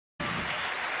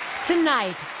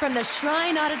Tonight, from the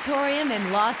Shrine Auditorium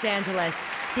in Los Angeles,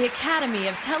 the Academy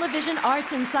of Television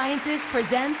Arts and Sciences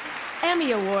presents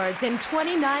Emmy Awards in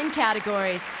 29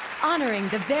 categories, honoring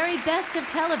the very best of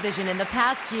television in the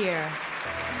past year.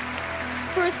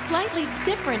 For a slightly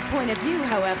different point of view,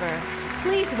 however,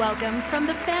 please welcome from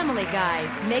The Family Guy,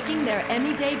 making their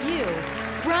Emmy debut,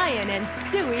 Brian and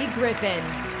Steiwe Griffin.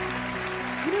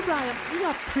 You know, Brian, we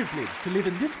are privileged to live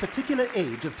in this particular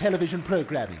age of television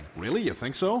programming. Really? You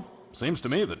think so? Seems to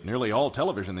me that nearly all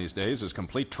television these days is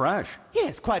complete trash.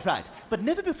 Yes, quite right. But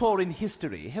never before in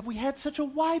history have we had such a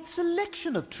wide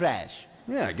selection of trash.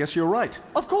 Yeah, I guess you're right.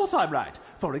 Of course I'm right.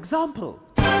 For example,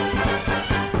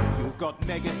 you've got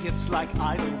mega hits like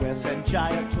Idol where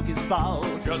Sanjaya took his bow.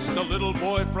 Just a little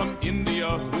boy from India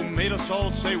who made us all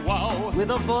say wow.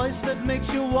 With a voice that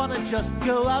makes you wanna just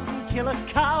go out and kill a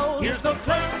cow. Here's the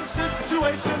plain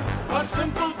situation, a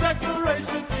simple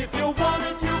declaration. If you want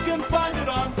it, you can find it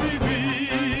on TV.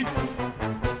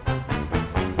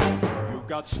 You've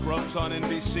got Scrubs on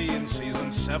NBC in season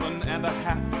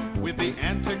 7.5, with the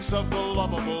antics of the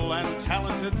lovable and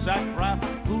talented Zach Braff,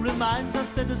 who reminds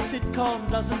us that a sitcom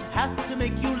doesn't have to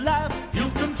make you laugh. You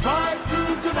can try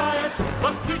to deny it,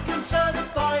 but we can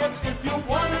certify it. If you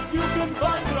want it, you can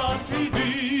find it on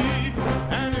TV.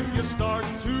 And if you start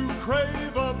to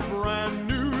crave a brand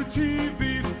new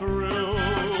TV thrill,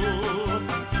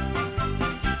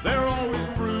 they're always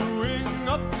brewing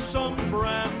up some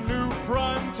brand new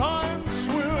primetime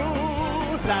swill.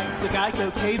 Like the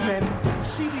Geico cavemen.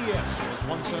 CBS was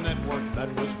once a network that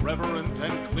was reverent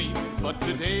and clean, but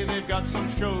today they've got some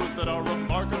shows that are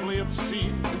remarkably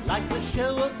obscene. Like the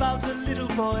show about a little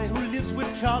boy who lives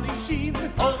with Charlie Sheen.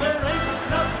 Oh, there ain't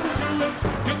nothing to it.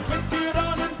 You click it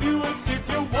on and view it. If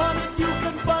you want it, you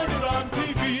can find it on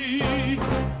TV.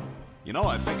 You know,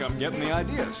 I think I'm getting the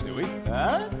idea, Stewie.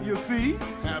 Huh? You see?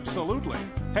 Absolutely.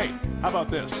 Hey, how about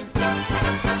this?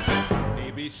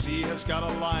 ABC has got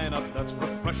a lineup that's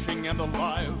refreshing and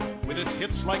alive, with its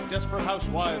hits like Desperate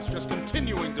Housewives just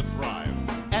continuing to thrive.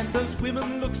 And those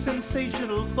women look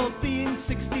sensational for being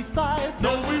 65.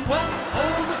 No, we won't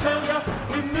oversell ya.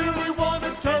 We merely want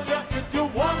to tell ya, if you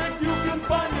want it, you can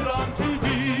find it on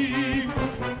TV.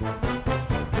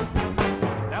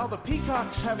 Now the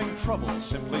Peacock's having trouble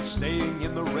simply staying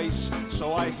in the race,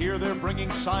 so I hear they're bringing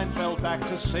Seinfeld back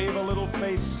to save a little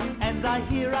face. And I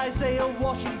hear Isaiah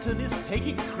Washington is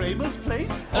taking Kramer's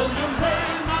place. Oh, you may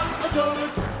not adore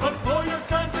it, but boy, you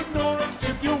can't ignore it.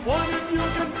 If you want it, you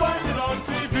can find it on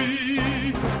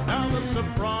TV. Now The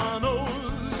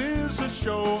Sopranos is a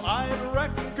show I'd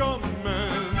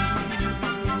recommend,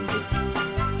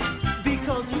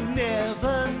 because you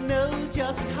never know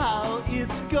just how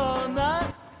it's gonna.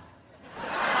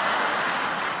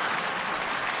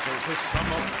 to sum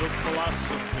up the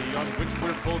philosophy on which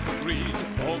we're both agreed,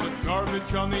 all the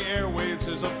garbage on the airwaves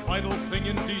is a vital thing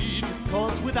indeed.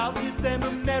 Cause without it then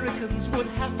Americans would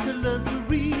have to learn to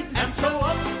read. And so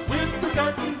up with the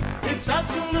curtain, it's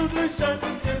absolutely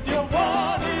certain, if you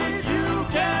want it, you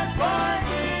can buy